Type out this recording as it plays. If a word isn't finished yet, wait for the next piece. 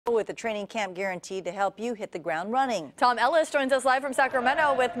with a training camp guaranteed to help you hit the ground running. Tom Ellis joins us live from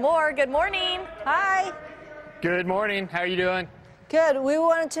Sacramento with more. Good morning. Hi. Good morning. How are you doing? Good. We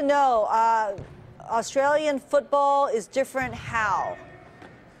wanted to know, Australian football is different how?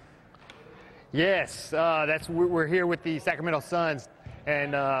 Yes, we're here with the Sacramento Suns,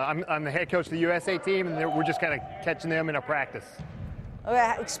 and I'm the head coach of the USA team, and we're just kind of catching them in a practice.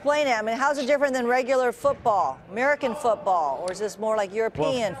 Okay, explain it. I mean, how's it different than regular football, American football, or is this more like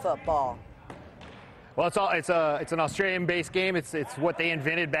European football? Well, it's an Australian-based game. It's what they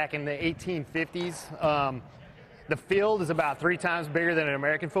invented back in the 1850s. The field is about 3 times bigger than an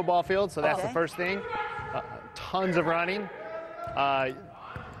American football field, so that's the first thing. Tons of running.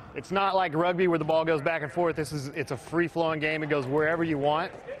 It's not like rugby where the ball goes back and forth. It's a free-flowing game. It goes wherever you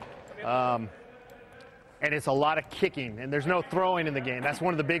want. And it's a lot of kicking, and there's no throwing in the game. That's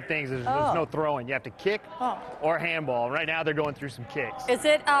one of the big things. There's no throwing. You have to kick or handball. Right now they're going through some kicks. Is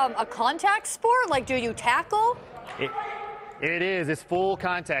it a contact sport? Like, do you tackle? It is. It's full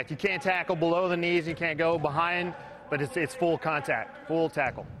contact. You can't tackle below the knees. You can't go behind, but it's full contact, full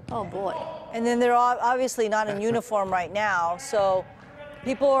tackle. Oh, boy. And then they're obviously not in uniform right now, so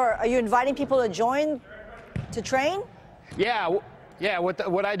are you inviting people to join to train? Yeah. Yeah,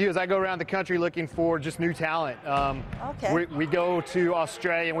 what I do is I go around the country looking for just new talent. We go to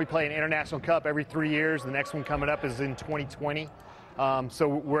Australia and we play an international cup every 3 years. The next one coming up is in 2020. So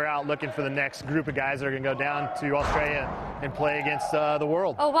we're out looking for the next group of guys that are going to go down to Australia and play against the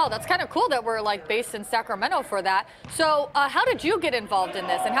world. Oh, wow, that's kind of cool that we're like based in Sacramento for that. So how did you get involved in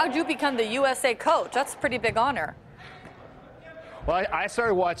this, and how did you become the USA coach? That's a pretty big honor. Well, I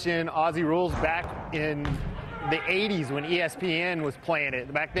started watching Aussie Rules back in the 80s when ESPN was playing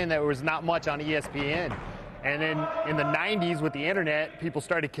it. Back then there was not much on ESPN. And then in the 90s with the internet, people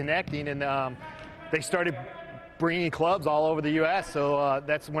started connecting, and they started bringing clubs all over the U.S. So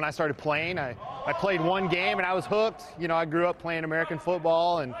that's when I started playing. I played one game and I was hooked. You know, I grew up playing American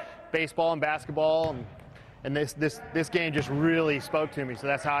football and baseball and basketball, and this game just really spoke to me. So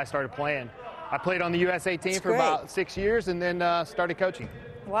that's how I started playing. I played on the USA team for about 6 years and then started coaching.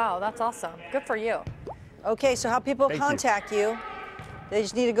 Wow, that's awesome. Good for you. Okay, so how people contact you? They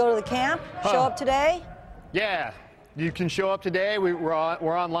just need to go to the camp, show up today? Yeah, you can show up today. We're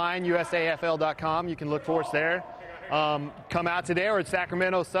online, usafl.com. You can look for us there. Come out today, or at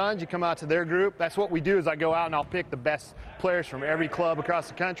Sacramento Suns, you come out to their group. That's what we do, is I go out and I'll pick the best players from every club across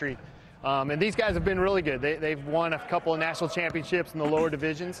the country. And these guys have been really good. They've won a couple of national championships in the lower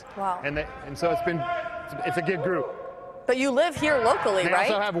divisions. Wow. And so it's a good group. But you live here locally, right?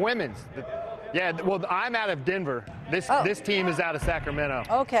 They also have women's. Yeah, well, I'm out of Denver. This team is out of Sacramento.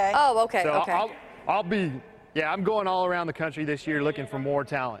 Okay. Oh, okay, so okay. I'm going all around the country this year looking for more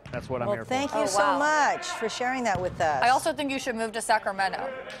talent. That's what I'm here for. Thank you so much for sharing that with us. I also think you should move to Sacramento.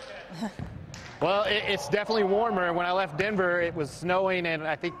 Well, it's definitely warmer. When I left Denver, it was snowing, and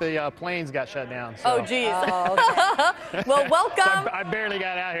I think the planes got shut down. So. Oh, geez. Okay. Well, welcome. So I barely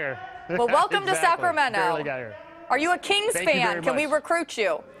got out here. Well, welcome to Sacramento. Barely got here. Are you a Kings fan? Can we recruit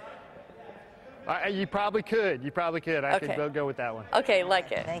you? You probably could. You probably could. I could go with that one. Okay,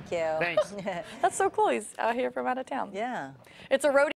 like it. Thank you. Thanks. That's so cool. He's out here from out of town. Yeah. It's a road.